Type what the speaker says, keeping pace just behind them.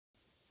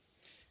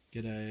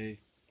G'day.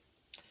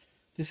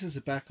 This is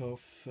the back of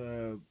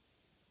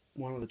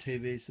one of the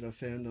TVs that I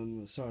found on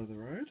the side of the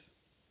road.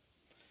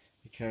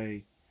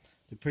 Okay,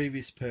 the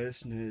previous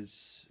person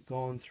has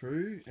gone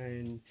through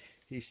and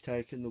he's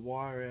taken the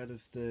wire out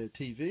of the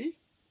TV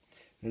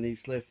and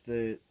he's left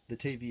the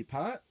TV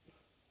part.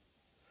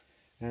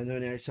 And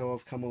then so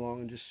I've come along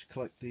and just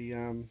collect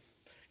the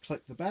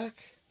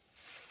back.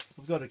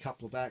 I've got a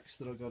couple of backs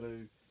that I've got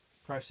to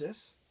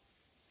process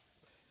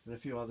and a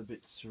few other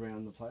bits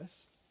around the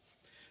place.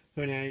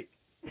 But anyway,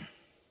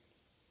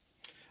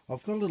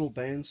 I've got a little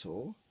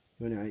bandsaw.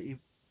 But anyway,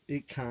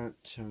 it can't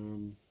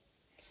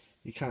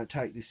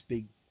take this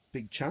big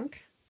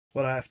chunk.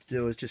 What I have to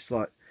do is just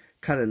like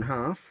cut it in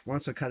half.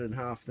 Once I cut it in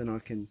half, then I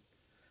can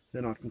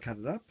cut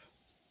it up.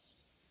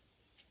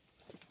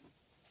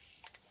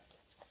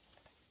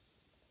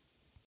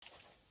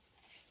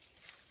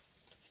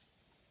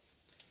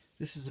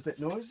 This is a bit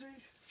noisy.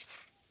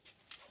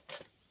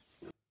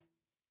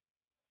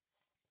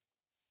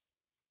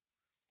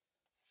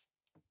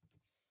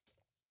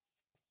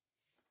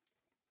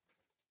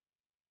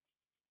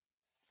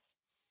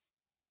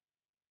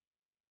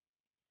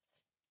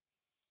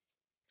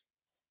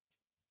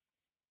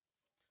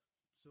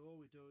 So all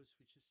we do is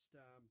we just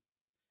cut it in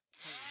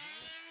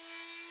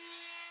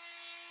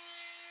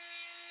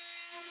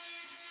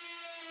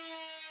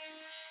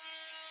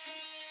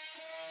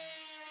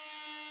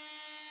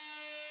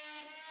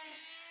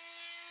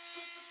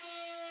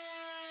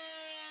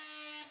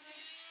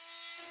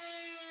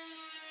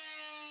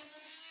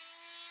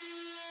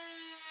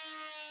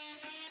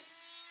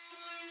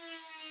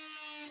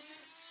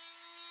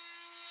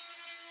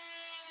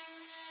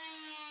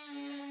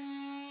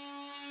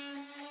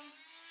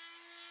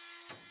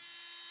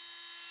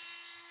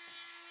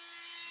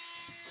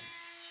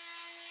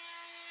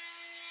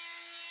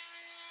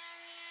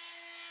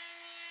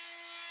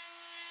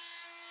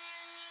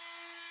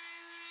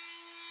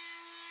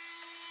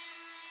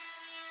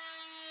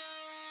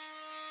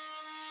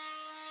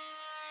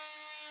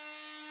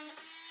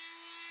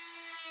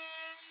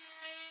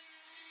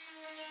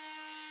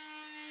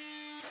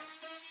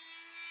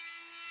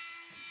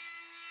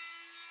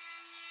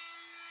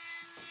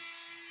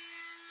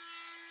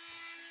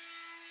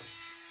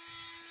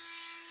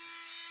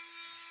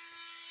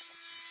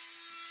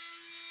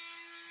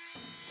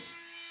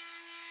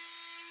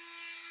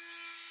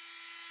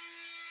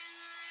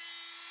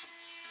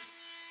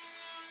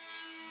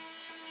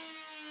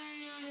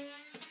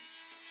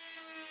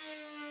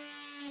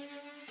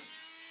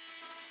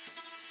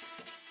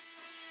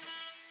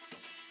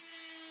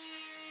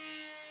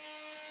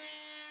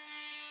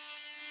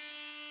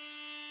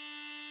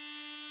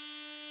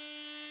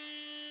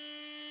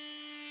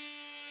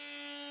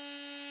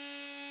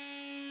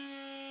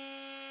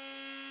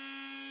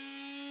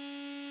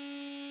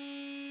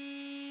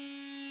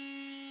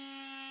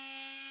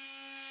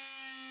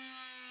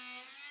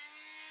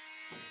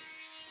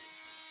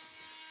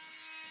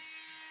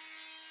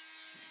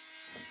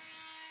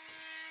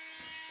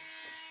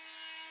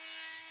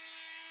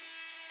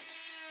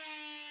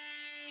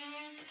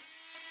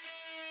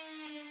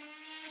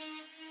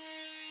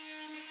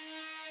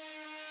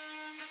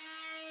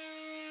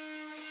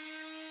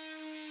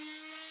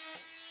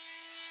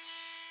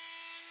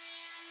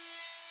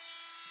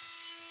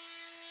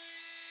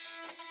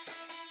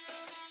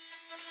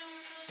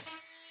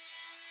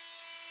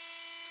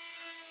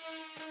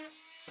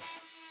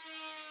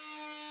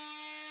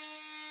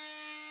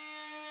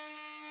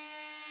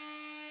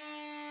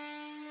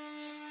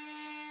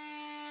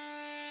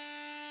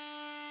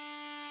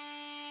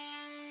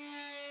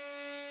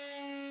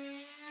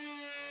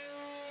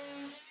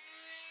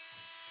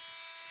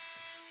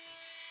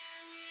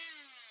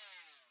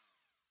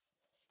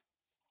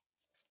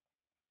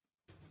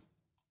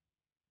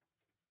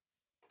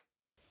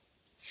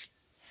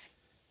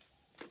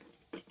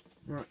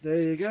Right,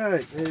 there you go.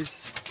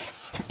 There's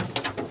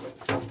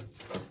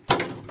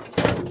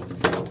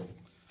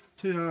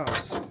two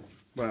halves.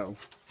 Well,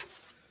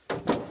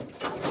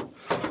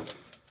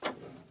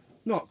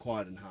 not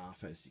quite in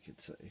half, as you can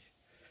see.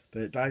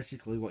 But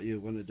basically what you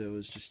want to do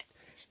is just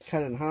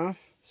cut it in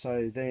half,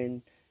 so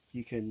then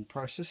you can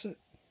process it.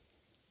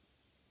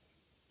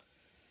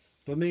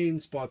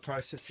 By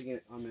processing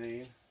it, I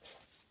mean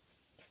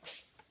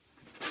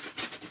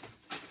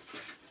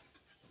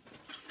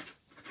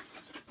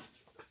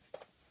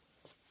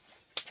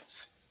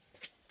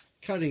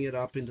cutting it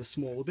up into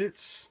smaller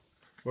bits,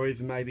 or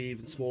maybe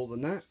even smaller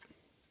than that.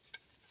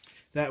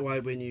 That way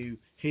when you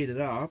heat it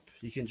up,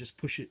 you can just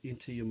push it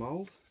into your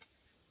mold.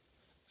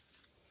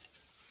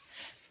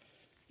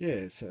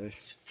 Yeah, so,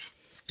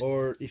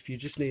 or if you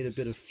just need a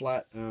bit of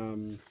flat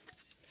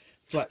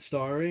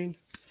styrene,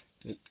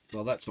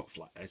 well, that's not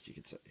flat, as you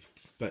can see,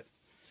 but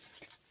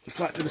the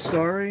flat bit of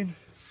styrene,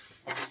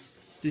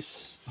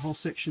 this whole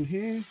section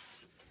here,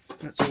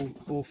 that's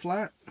all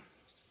flat.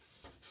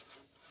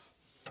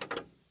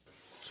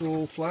 It's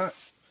all flat.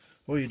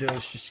 All you do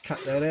is just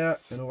cut that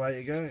out and away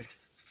you go.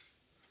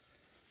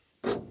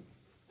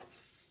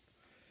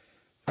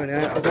 Right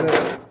now, I've got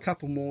a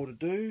couple more to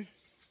do,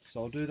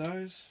 so I'll do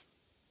those.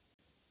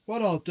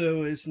 what I'll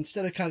do is,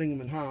 instead of cutting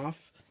them in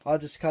half, I'll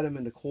just cut them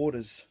into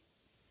quarters.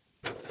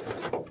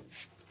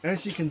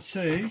 As you can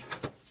see,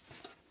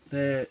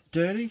 they're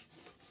dirty.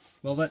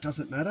 Well, that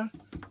doesn't matter,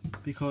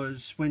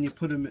 because when you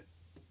put them,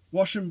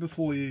 wash them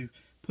before you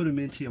put them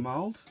into your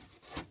mould.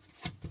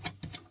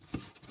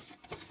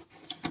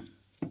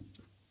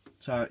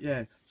 So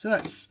yeah, so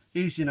that's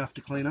easy enough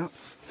to clean up.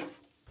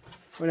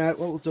 Well, now what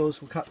we'll do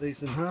is we'll cut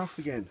these in half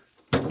again.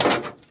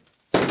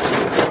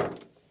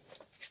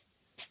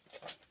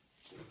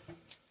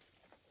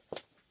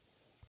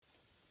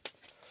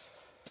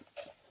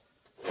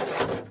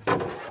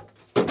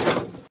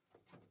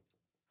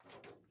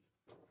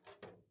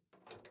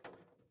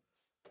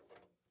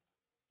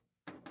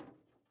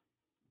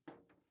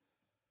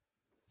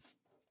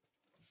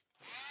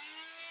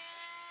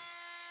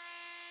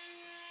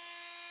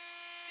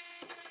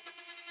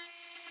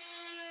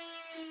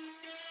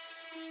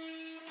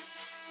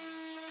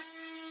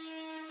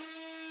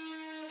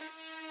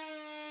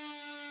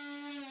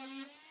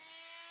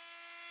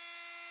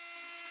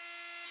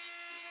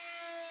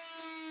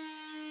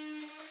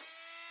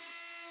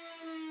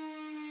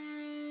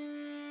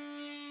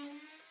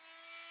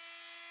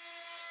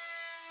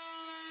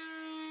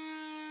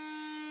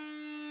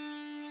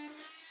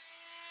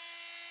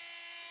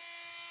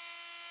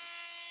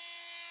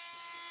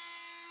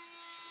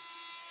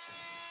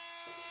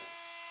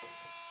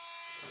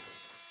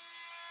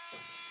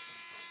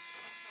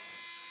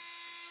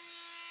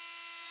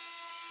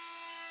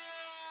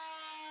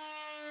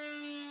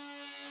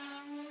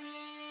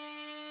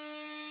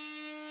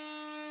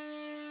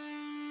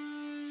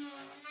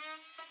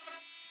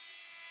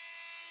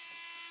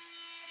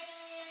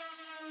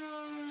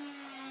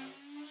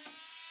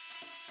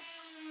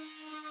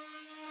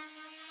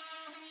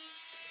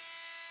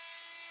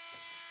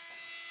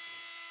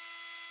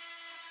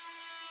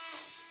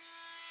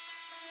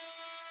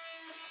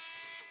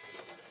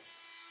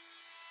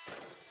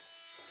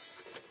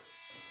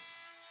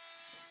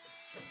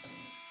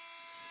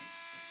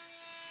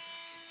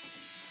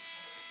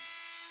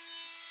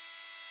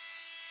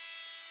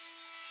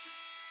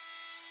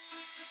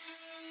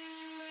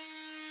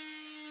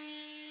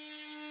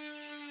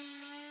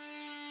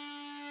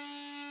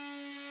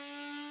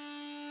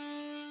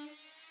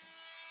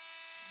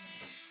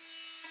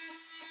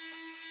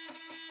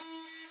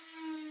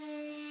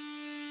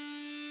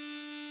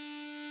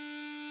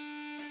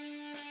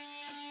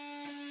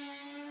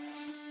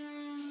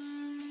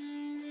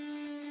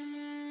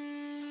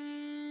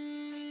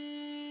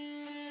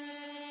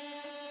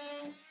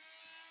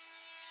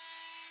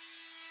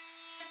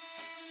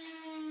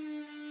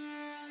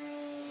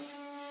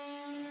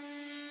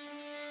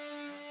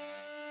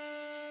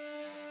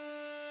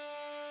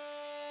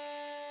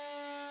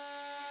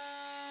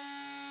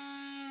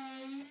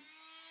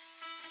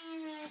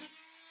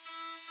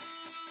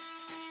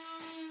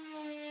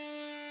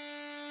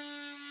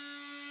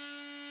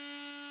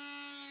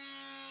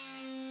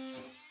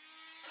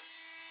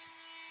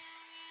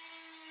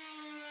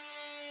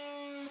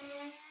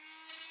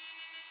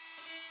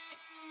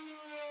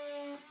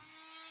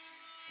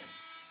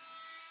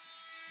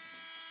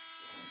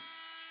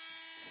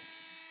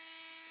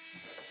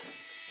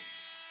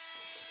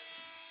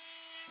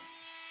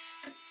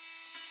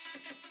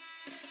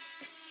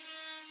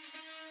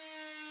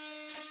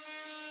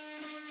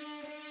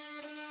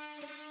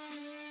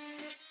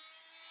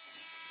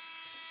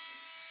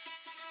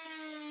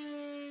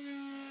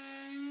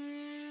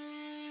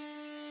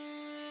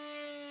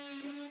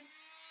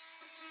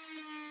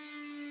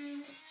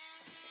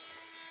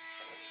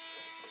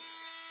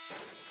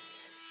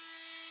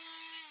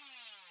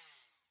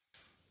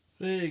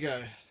 There you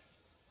go.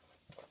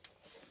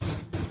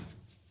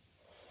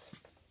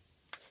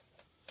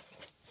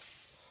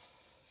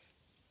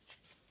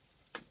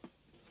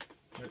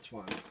 That's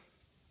one.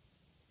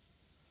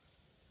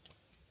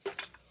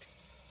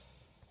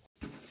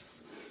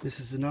 This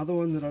is another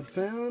one that I'd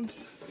found.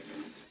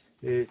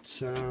 It's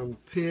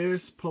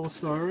PS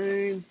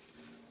polystyrene.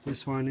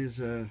 This one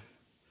is a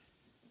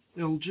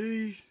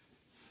LG.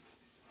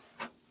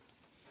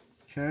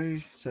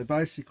 Okay, so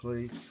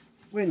basically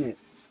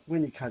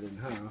when you cut in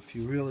half,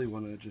 you really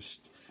want to just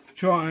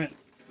try and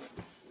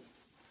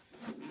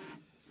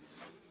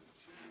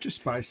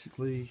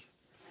basically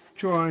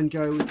try and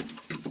go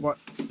with what,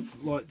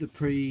 like the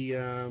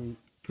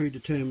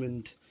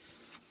predetermined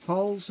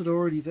holes that are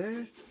already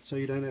there, so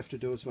you don't have to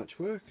do as much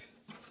work.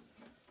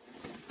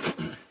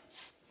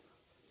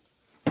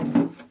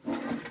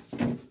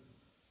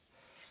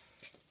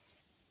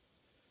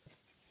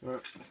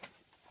 Alright,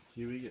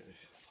 here we go.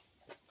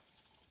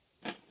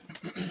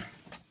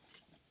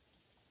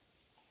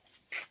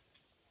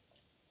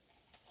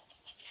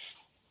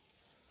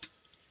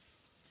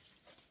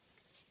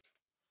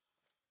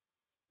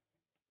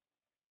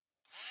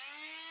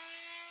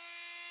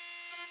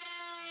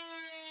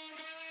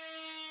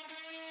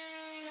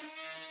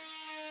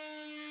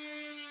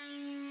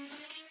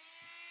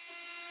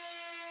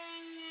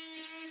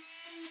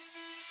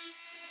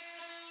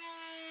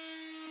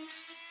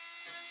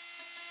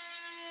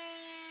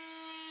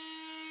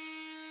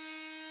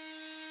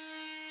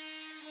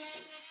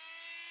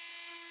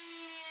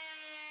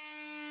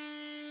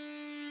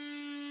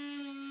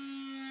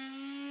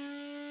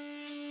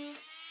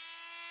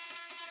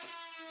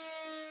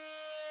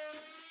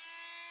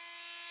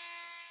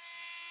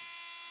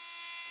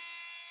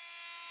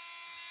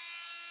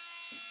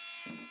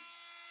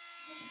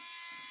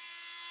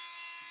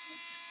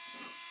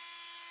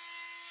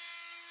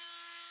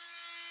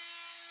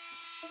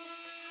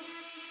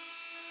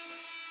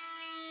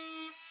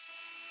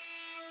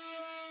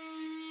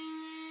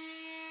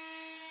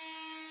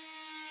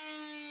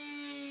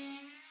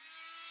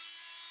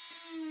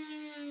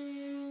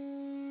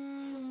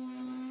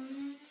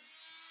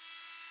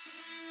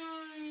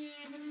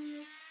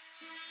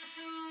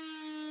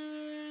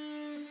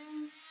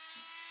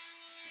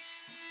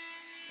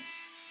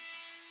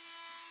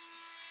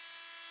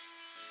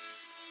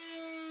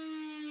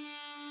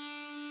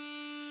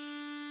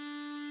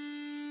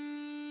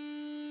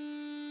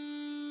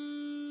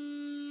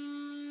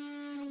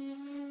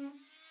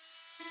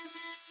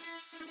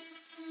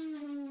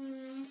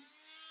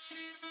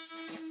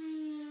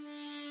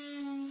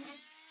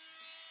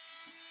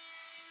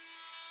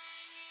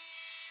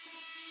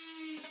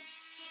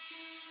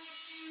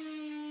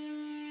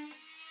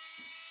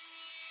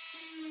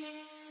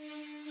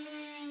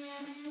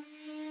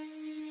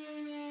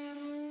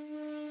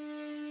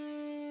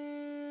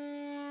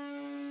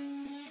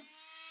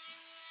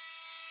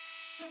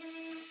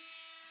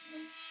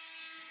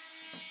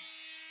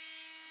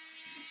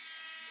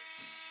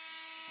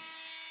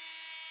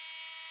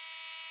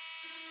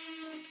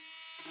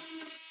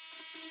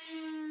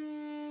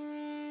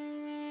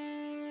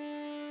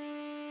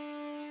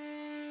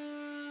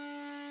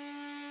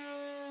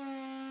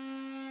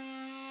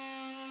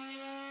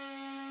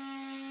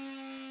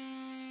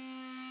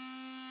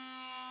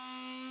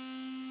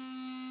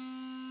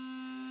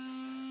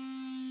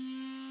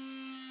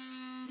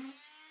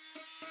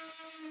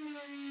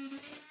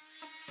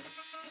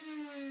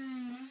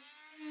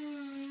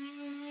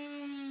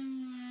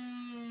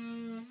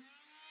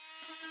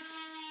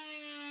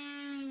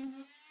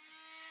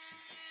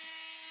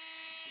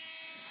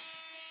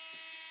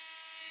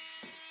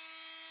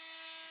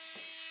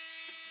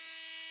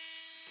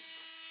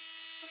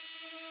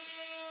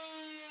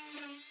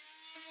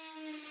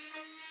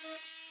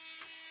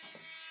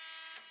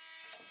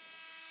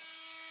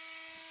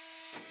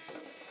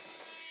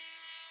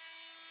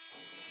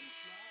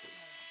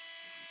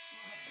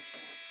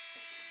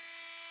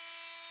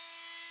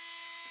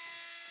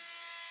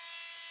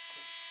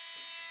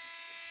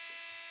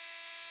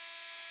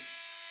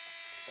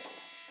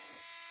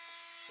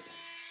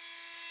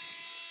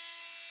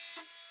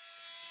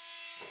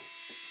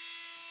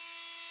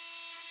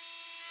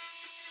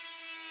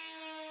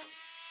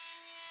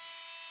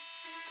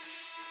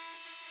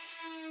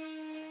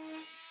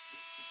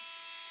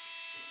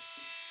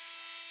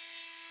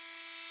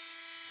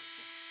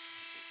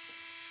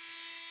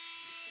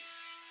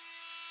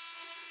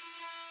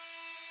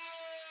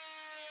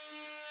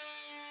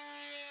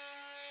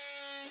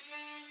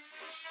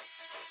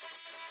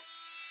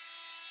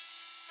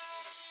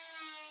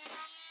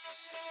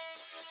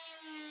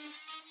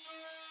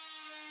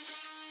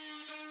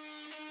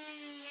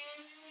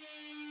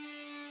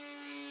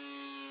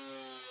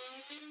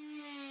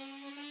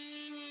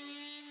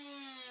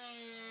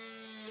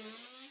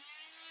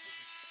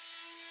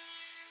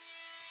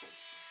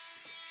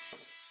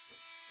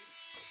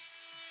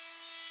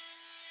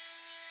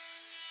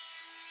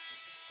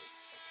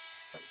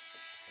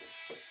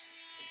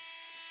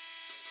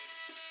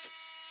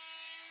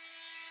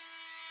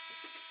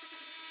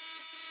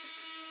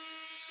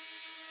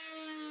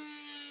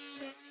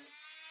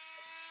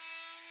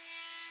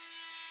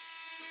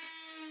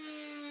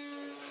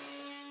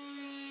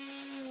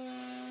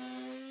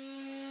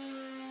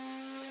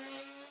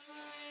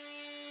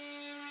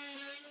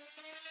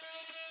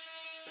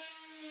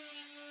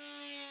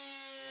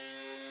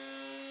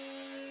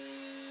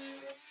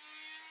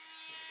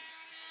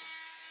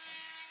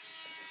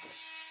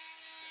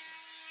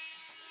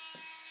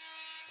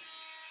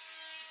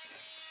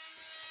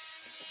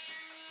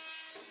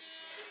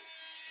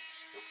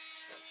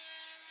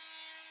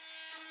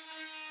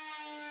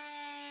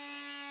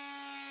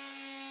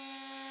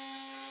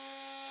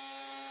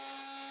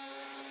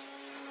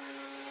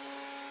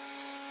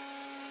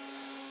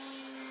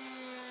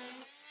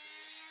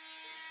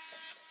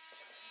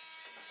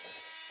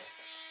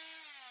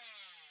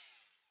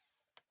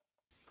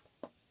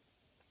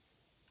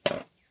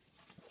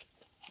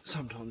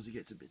 Sometimes it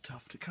gets a bit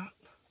tough to cut.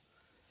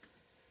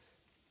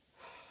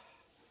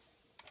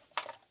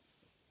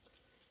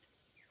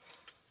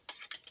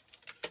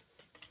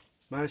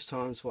 Most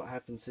times what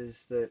happens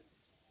is that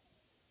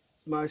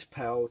most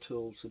power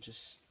tools are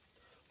just,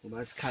 or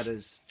most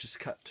cutters just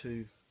cut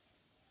too,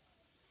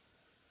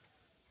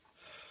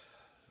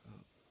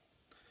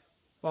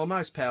 well,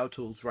 most power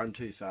tools run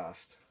too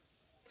fast.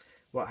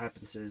 What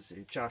happens is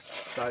it just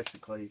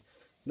basically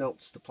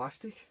melts the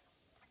plastic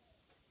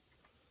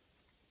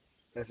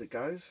as it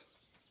goes.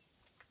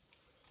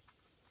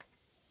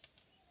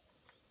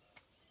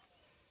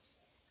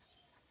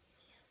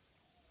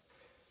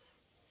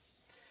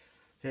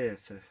 Yeah,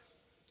 so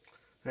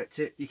that's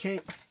it. You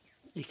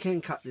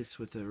can cut this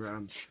with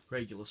a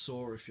regular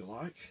saw if you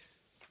like,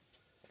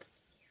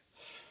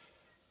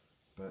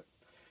 but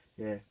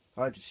yeah,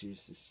 I just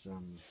use this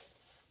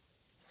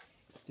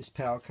this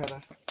power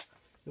cutter.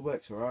 It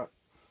works alright.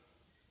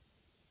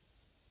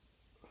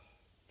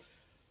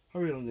 I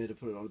really need to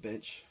put it on a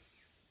bench.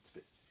 It's a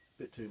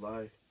bit too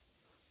low.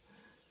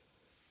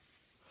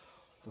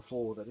 The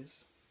floor, that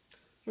is.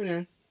 But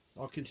anyway,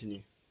 I'll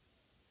continue.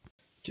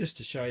 Just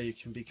to show you,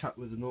 it can be cut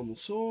with a normal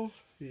saw.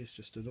 Here's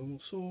just a normal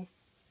saw.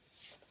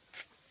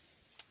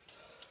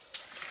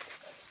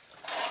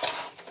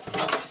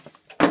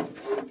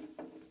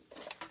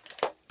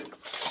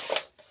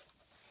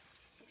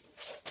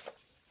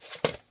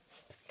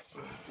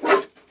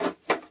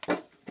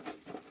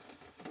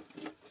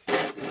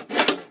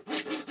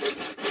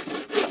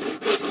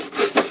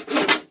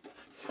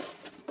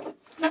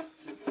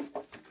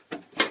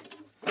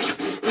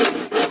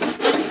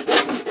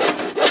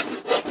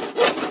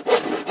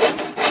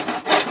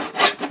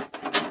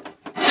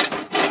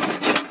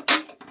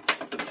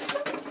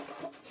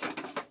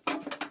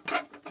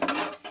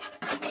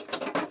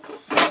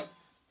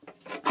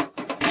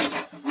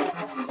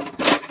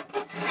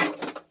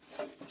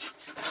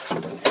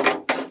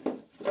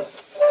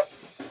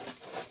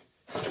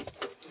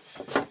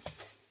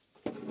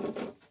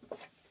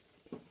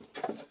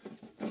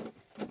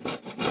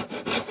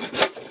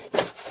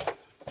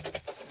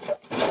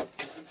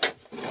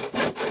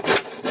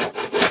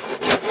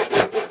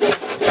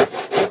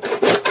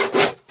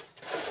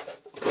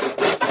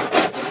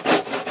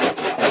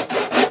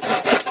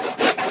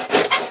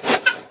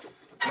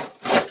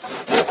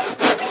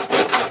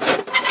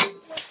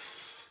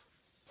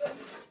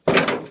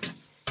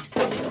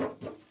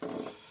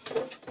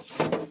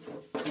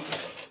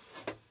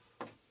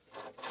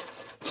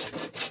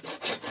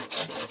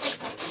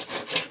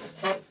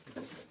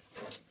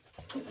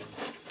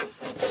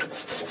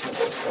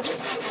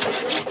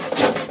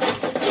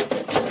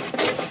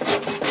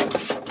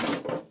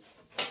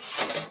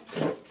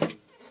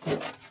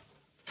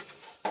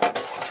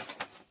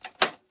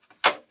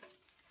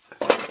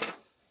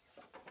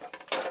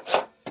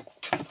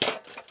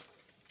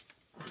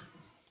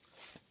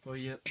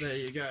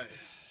 you go.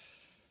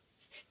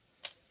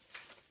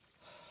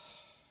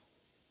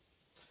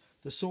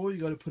 The saw you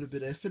got to put a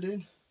bit of effort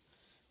in,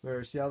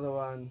 whereas the other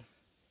one,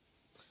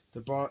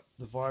 the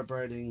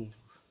vibrating,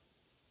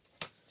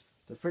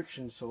 the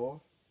friction saw,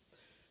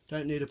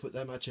 don't need to put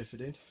that much effort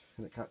in,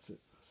 and it cuts it.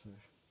 So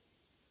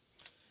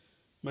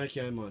make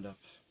your own mind up.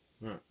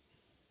 Right.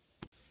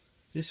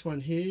 This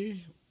one here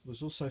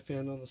was also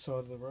found on the side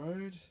of the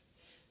road.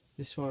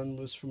 This one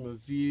was from a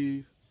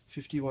View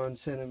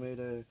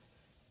 51cm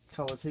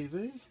colour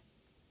TV.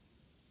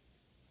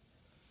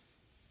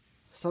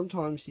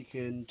 Sometimes you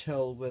can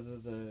tell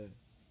whether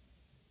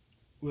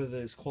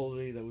there's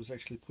quality that was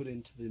actually put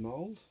into the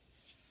mould.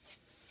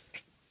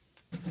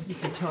 You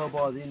can tell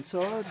by the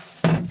inside.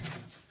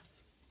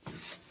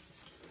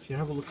 If you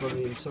have a look on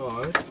the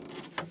inside,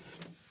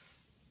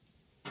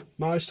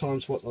 most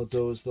times what they'll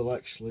do is they'll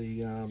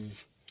actually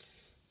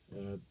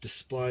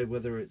display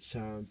whether it's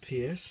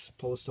PS,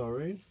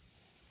 polystyrene.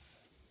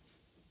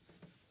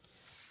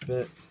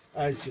 But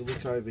as you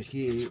look over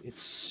here,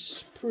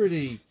 it's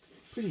pretty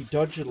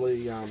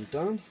dodgily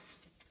done.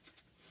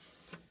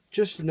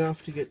 Just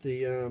enough to get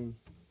the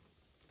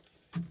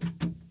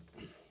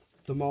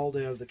mould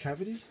out of the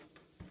cavity.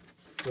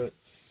 But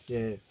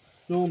yeah,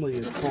 normally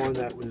you'd find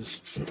that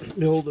was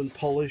milled and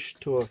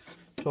polished to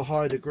a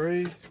high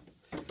degree.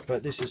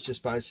 But this is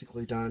just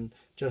basically done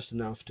just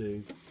enough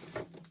to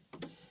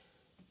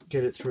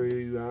get it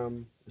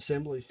through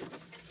assembly.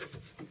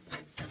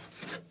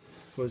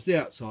 Because the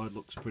outside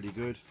looks pretty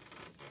good.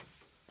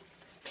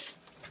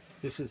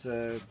 This is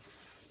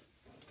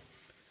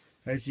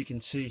as you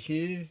can see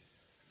here,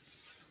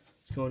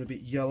 it's gone a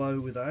bit yellow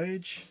with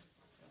age.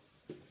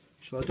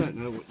 So I don't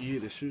know what year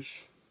this is.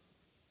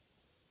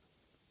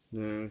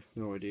 No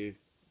idea.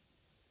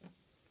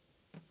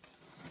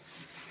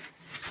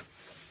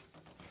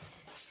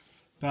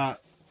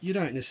 But you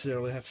don't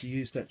necessarily have to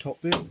use that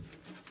top bit.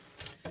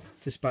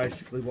 Just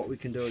basically what we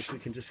can do is we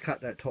can just cut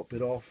that top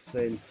bit off,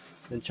 then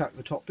chuck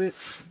the top bit.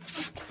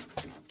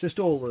 Just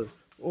all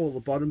the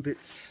bottom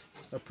bits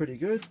are pretty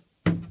good.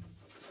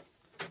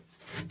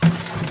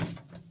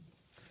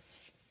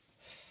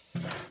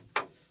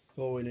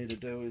 All we need to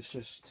do is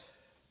just,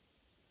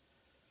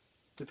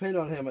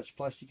 depending on how much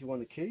plastic you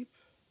want to keep,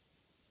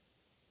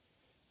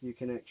 you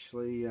can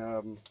actually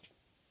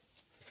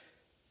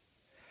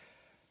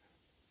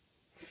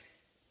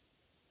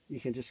you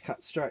can just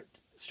cut straight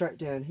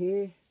down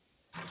here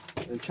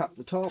and chuck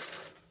the top.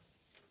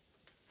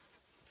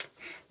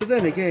 But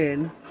then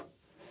again,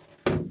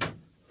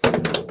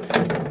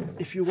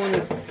 if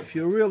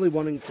you're really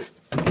wanting to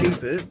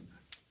keep it,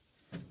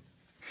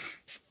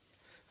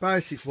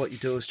 basically what you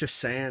do is just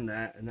sand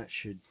that, and that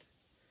should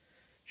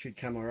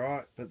come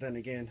alright. But then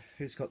again,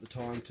 who's got the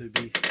time to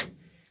be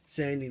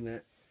sanding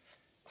that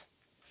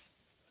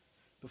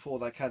before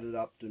they cut it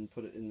up and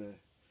put it in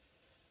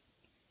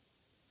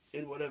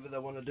whatever they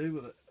want to do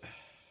with it.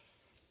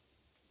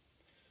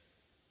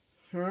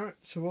 Alright,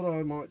 so what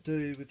I might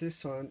do with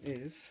this one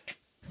is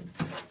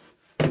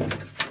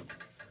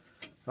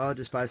I'll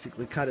just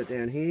basically cut it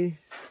down here,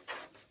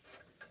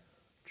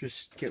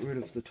 just get rid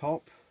of the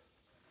top,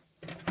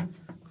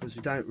 because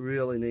we don't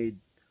really need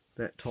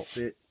that top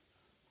bit.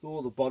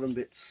 All the bottom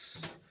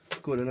bit's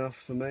good enough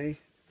for me.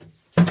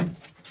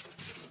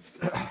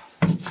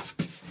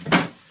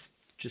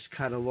 Just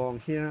cut along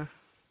here.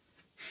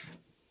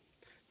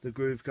 The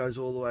groove goes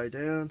all the way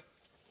down.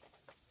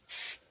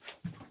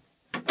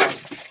 We'll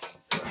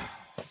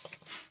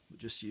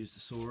just use the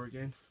saw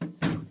again.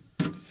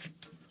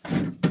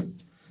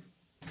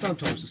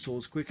 Sometimes the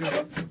saw's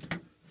quicker.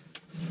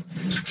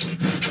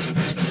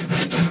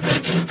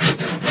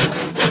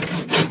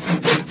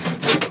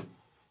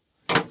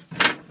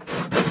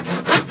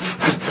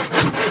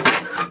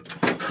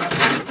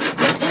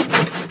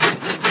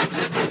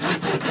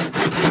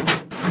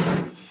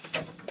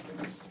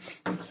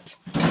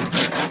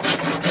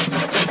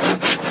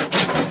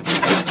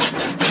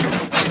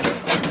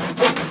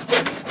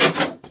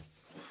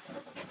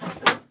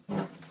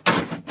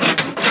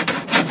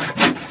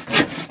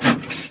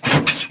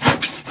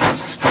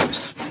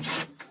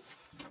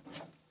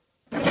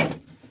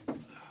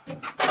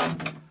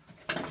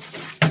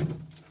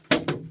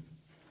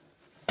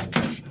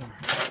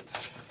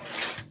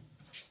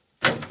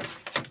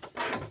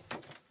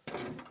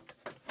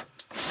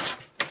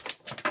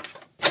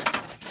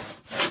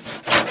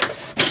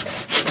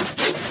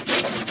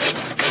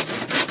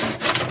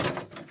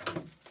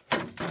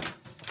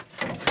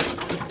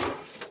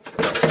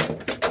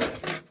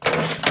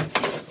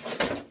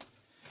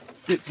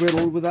 Bit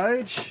brittle with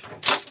age.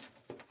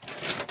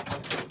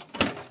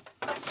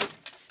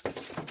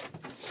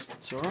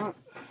 It's alright.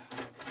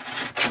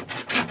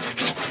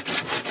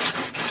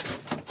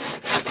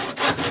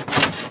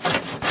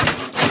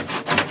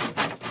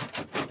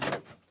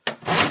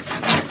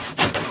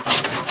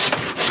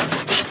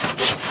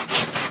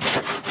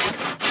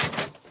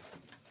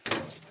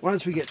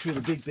 Once we get through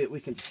the big bit, we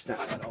can just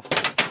snap that off.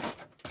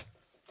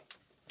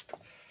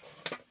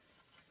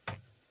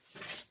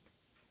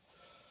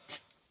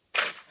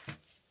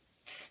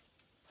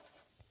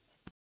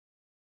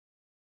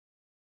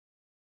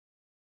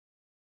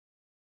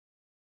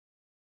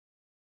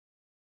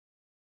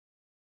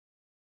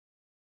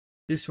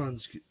 This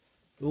one's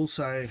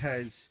also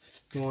has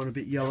gone a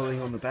bit yellowing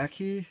on the back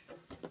here,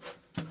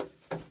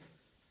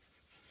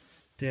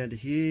 down to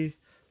here.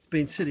 It's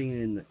been sitting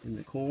in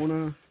the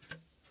corner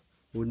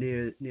or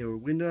near a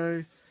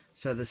window,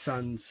 so the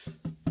sun's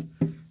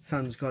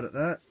got at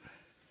that.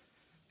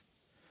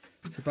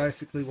 So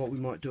basically, what we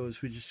might do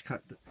is we just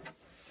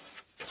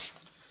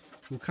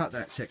we'll cut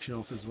that section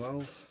off as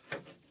well.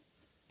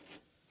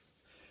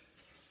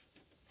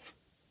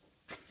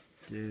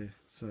 Yeah,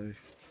 so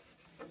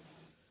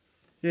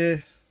yeah,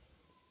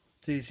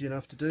 it's easy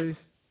enough to do.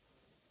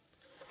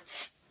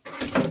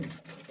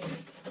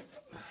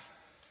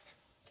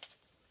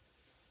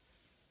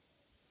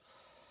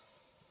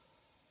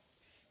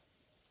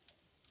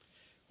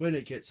 When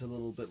it gets a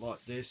little bit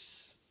like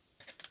this,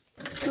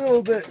 a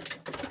little bit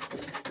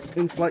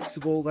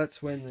inflexible,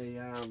 that's when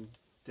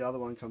the other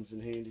one comes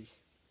in handy.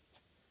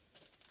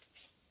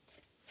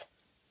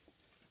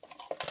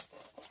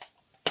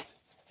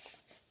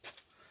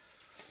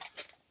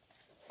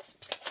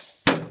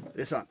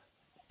 This one.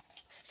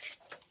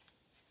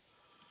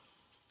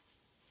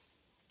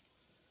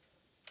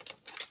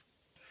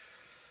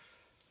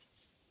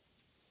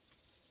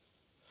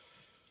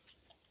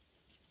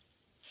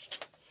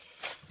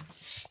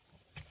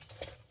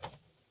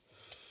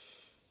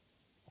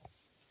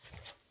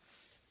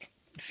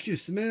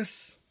 Excuse the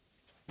mess.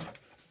 I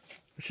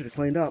should have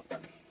cleaned up.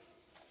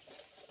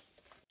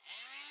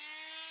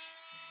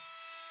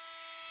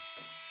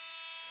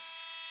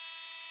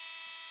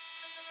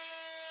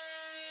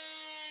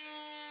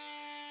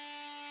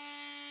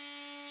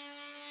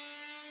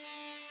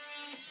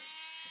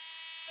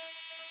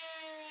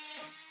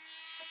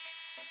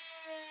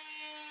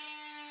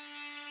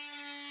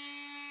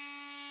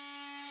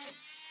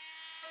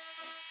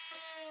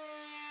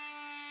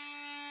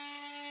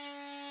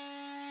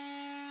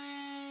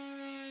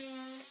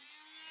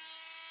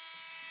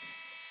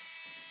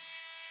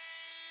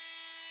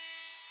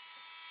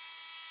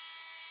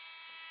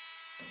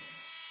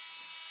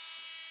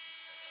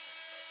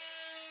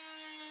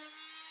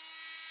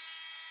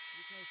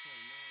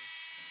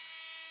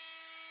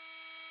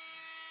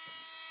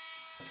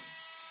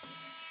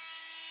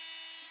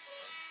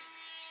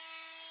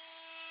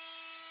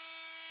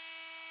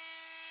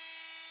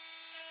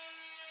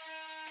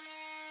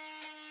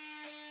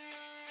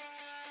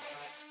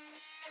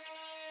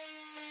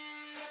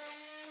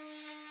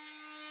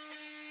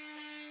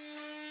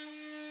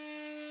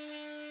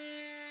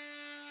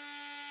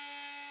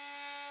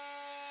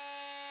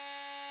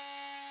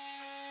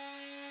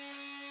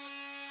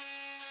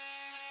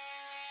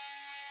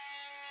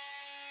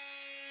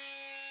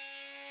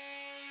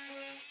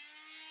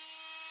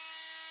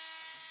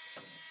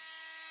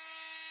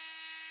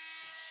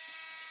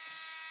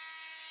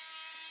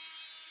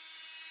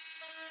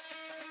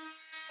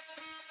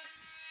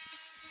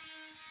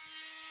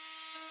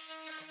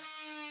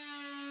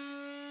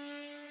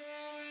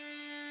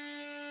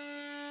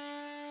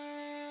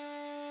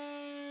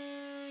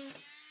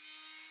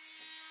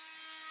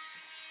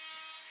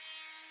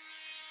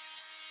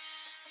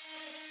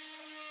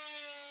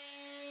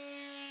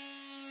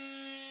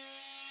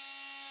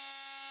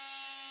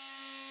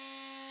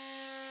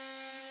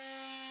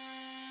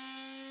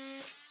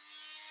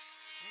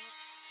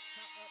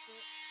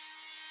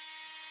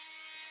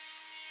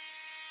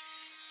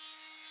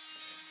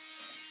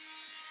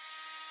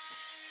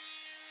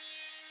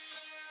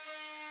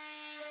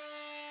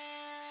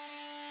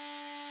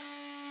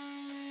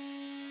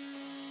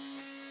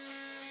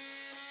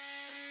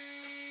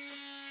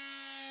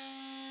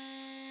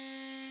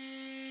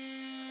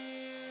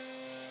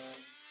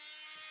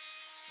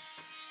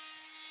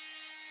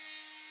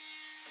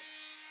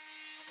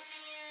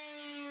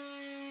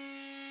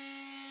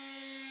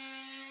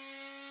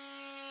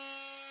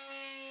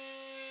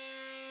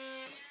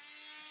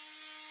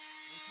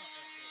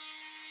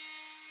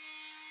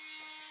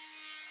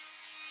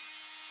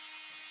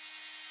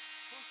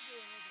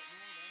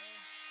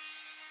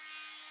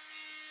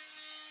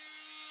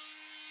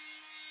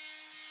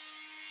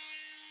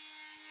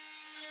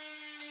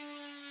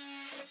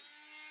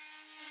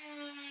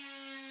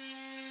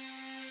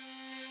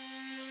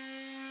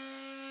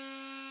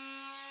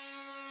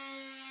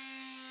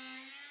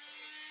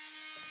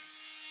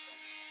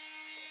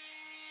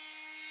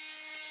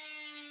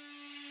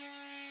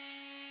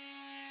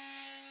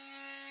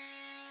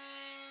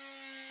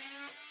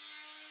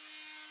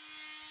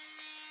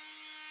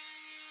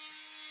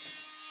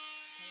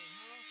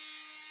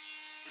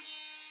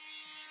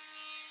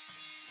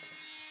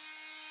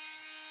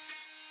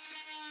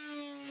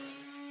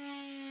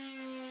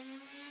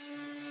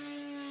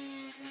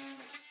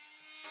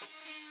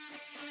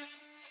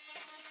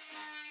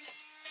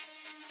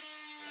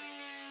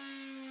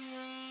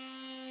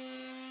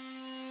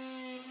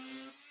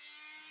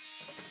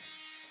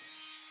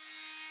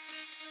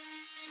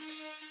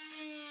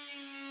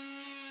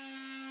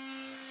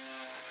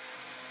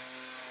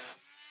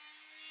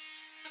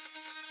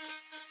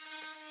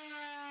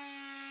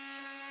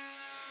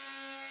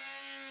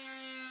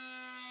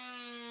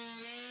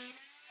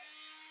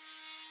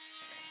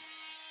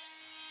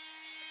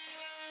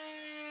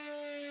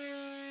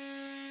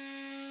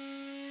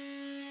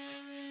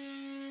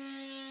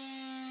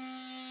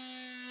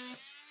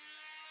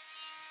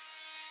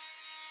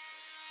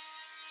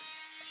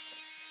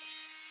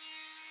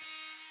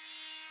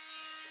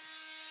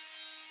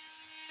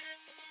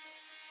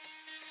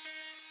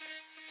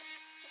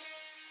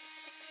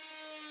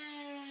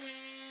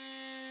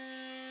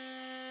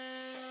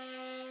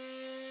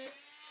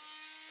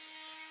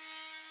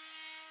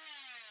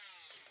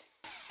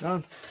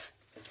 Done.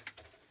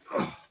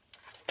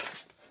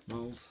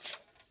 Mold.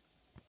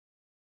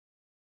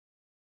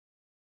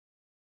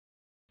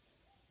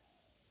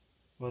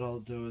 What I'll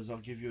do is I'll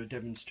give you a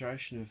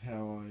demonstration of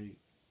how I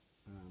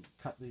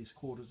cut these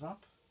quarters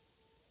up.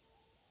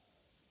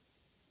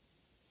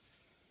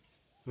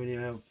 When you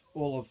have,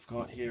 all I've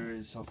got here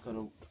is I've got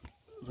a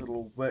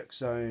little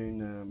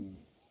workzone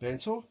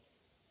bandsaw.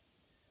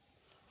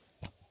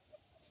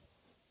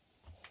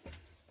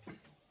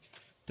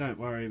 Don't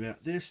worry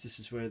about this. This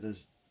is where the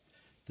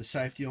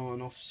safety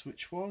on off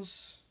switch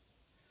was.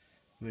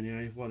 When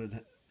what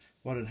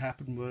had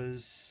happened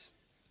was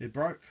it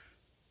broke.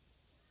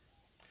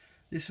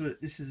 This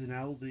is an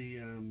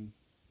Aldi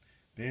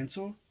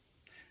bandsaw.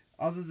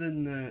 Other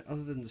than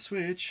the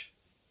switch,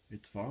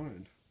 it's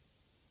fine.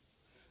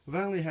 I've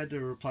only had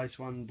to replace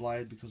one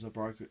blade because I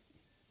broke it.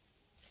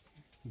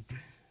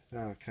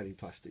 Cutting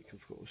plastic,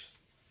 of course.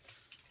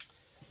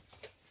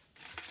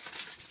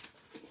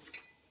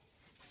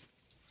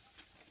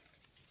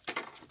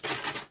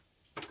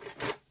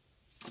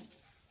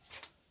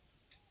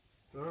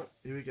 Alright,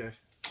 here we go.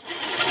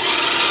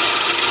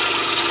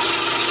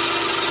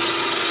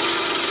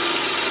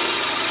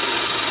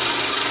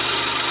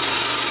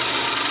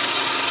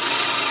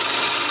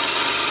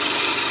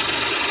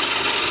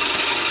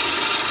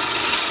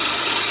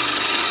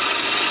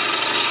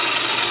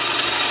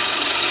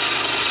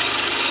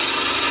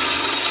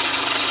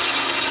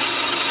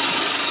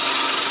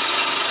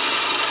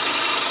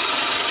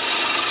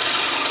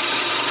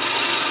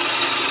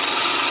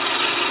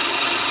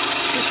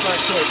 Make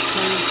sure it's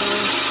clean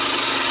first.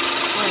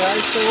 Okay,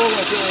 so all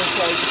I do is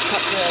I just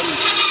cut down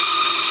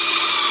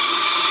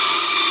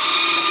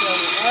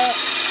like that.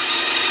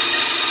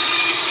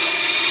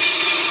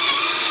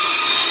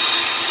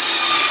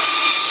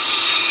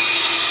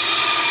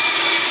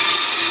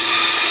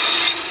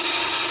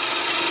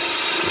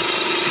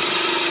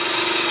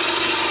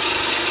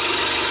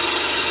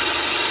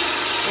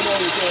 And all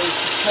you do is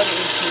just cut it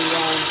into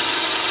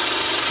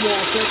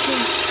small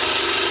sections.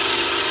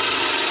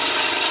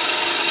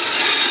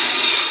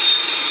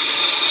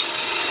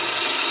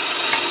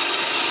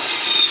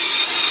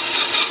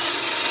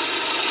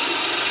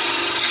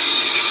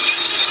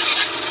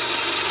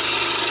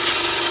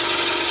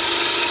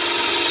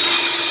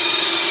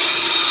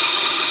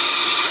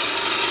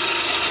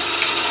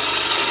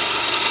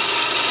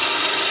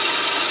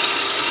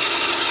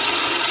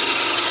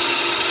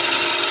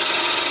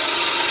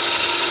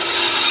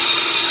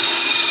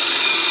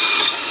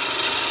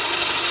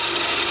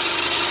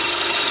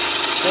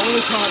 The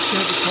only parts you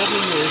have a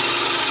problem with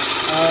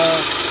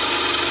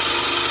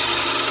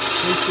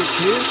these bits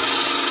here.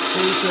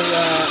 These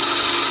are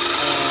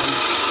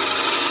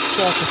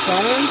like a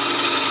phone.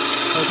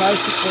 So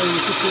basically you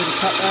just need to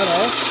cut that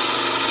off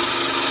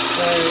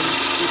and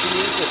you can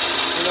use it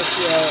unless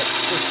you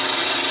just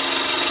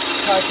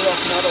take it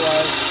off another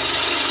way.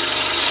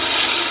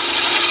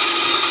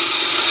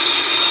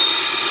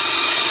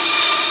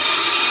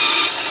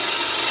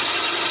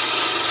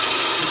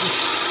 You just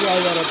throw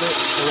that a bit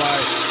away.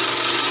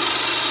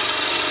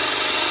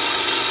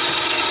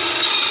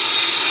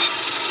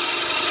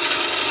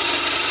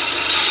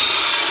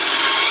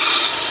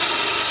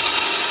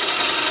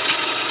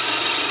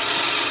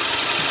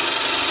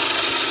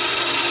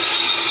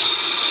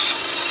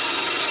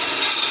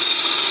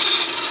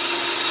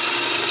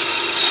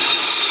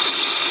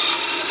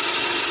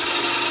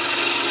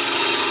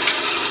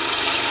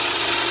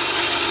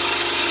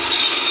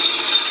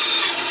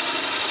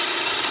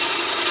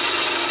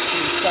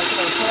 Stack it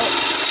on top.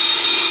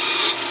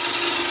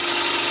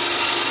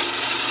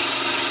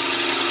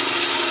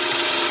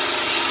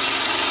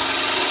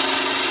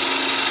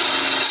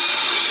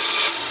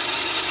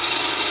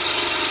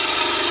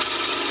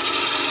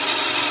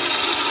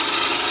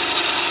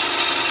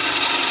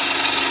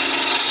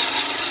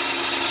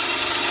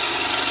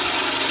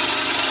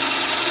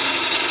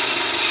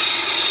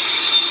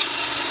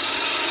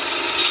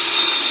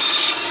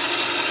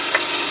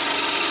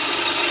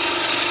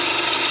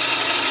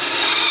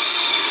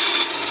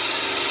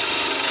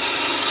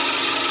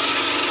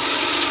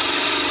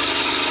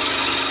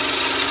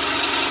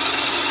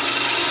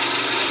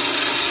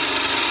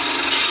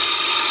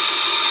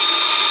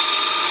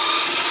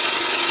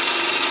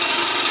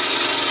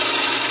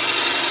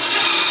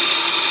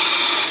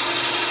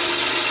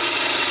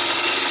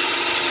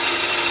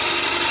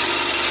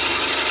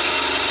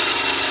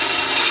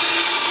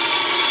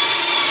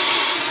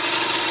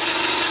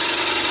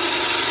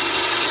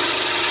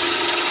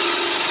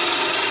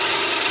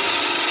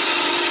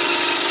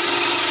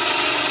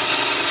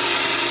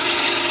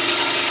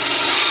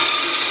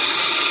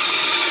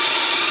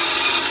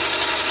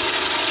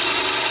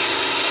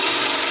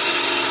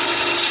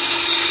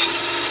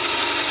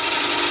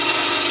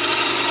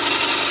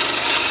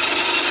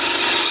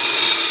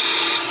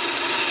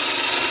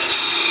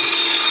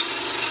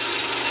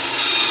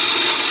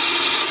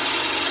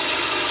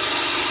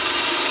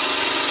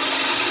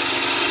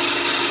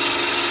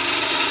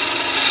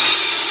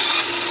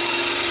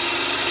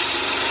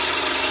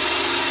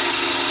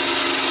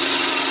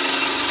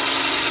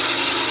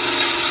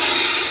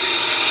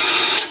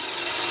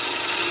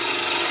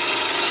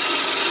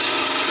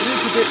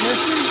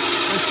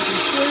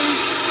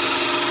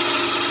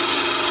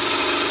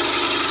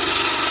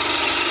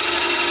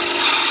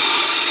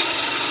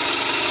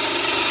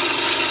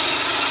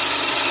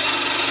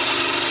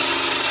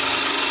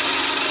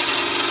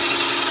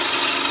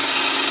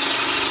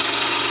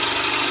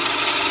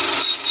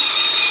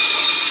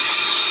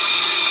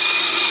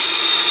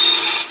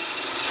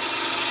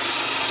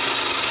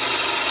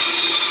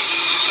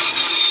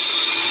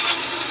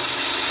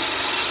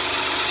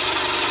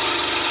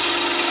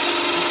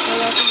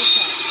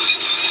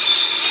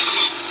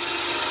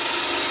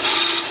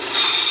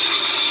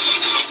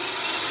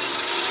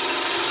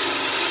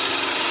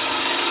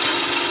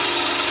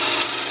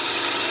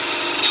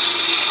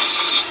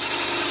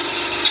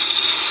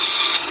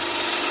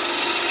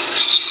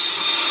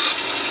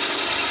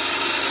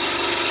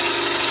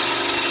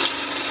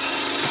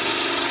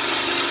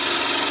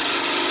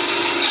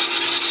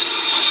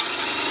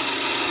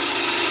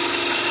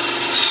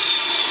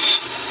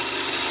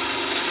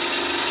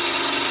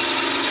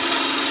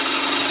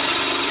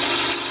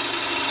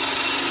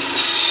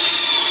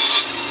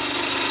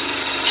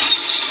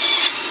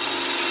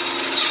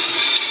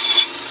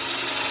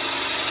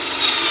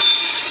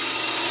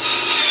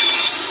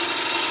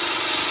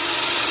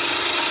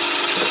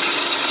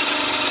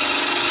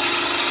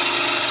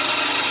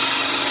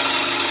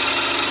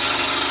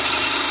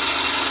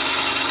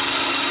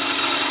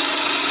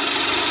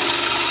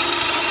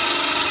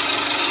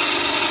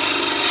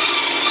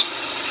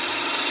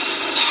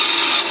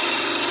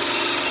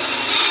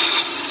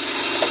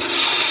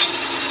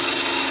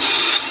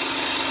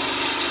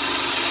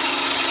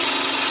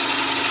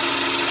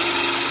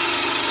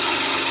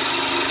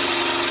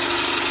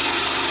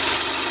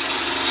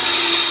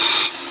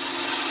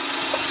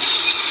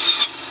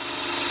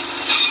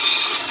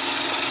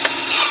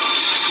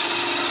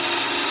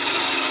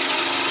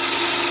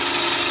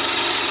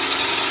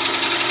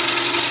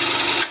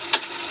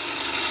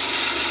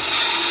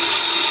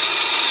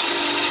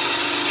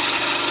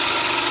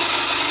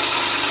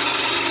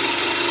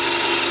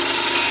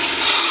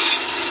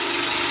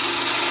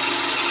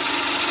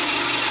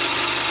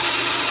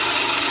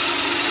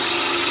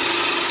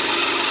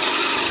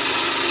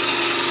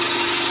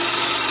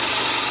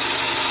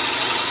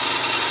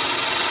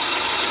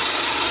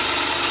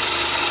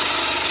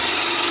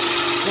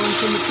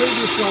 from the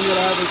previous one that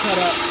I haven't cut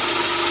up.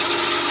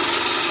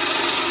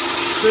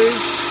 See?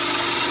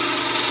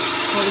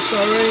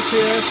 Polystyrene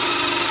PS.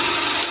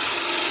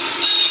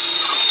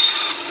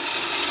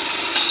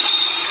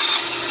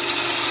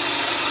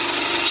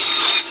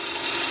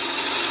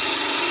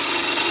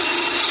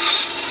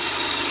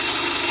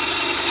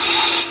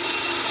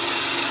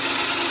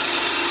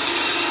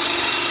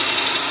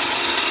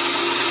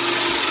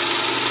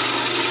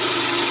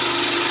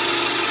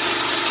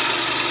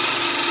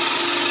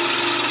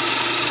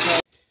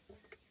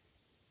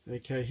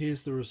 Okay,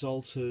 here's the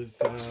result of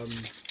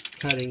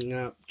cutting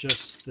up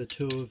just the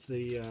two of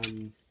the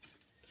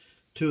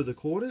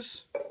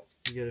quarters.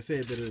 You get a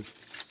fair bit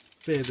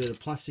of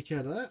plastic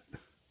out of that.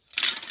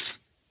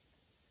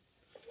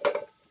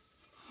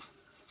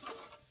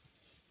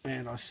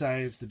 And I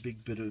saved the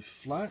big bit of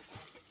flat.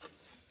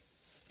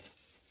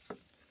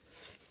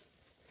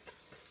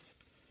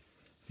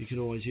 You can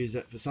always use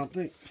that for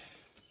something.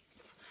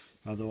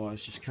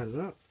 Otherwise just cut it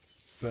up.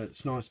 But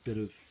it's a nice bit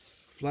of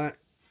flat.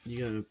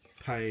 You're going to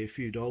pay a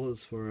few dollars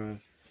for a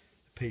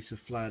piece of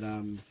flat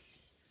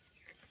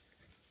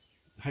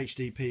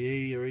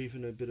HDPE or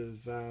even a bit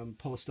of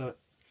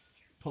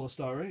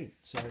polystyrene.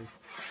 So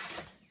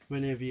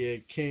whenever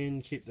you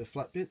can, keep the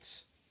flat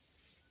bits.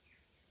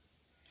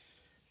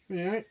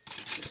 Anyway,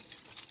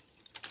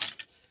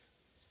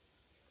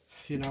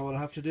 you know what I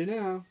have to do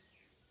now.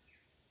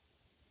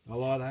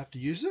 I'll either have to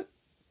use it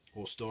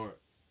or store it.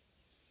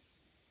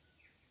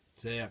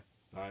 See ya.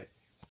 Bye.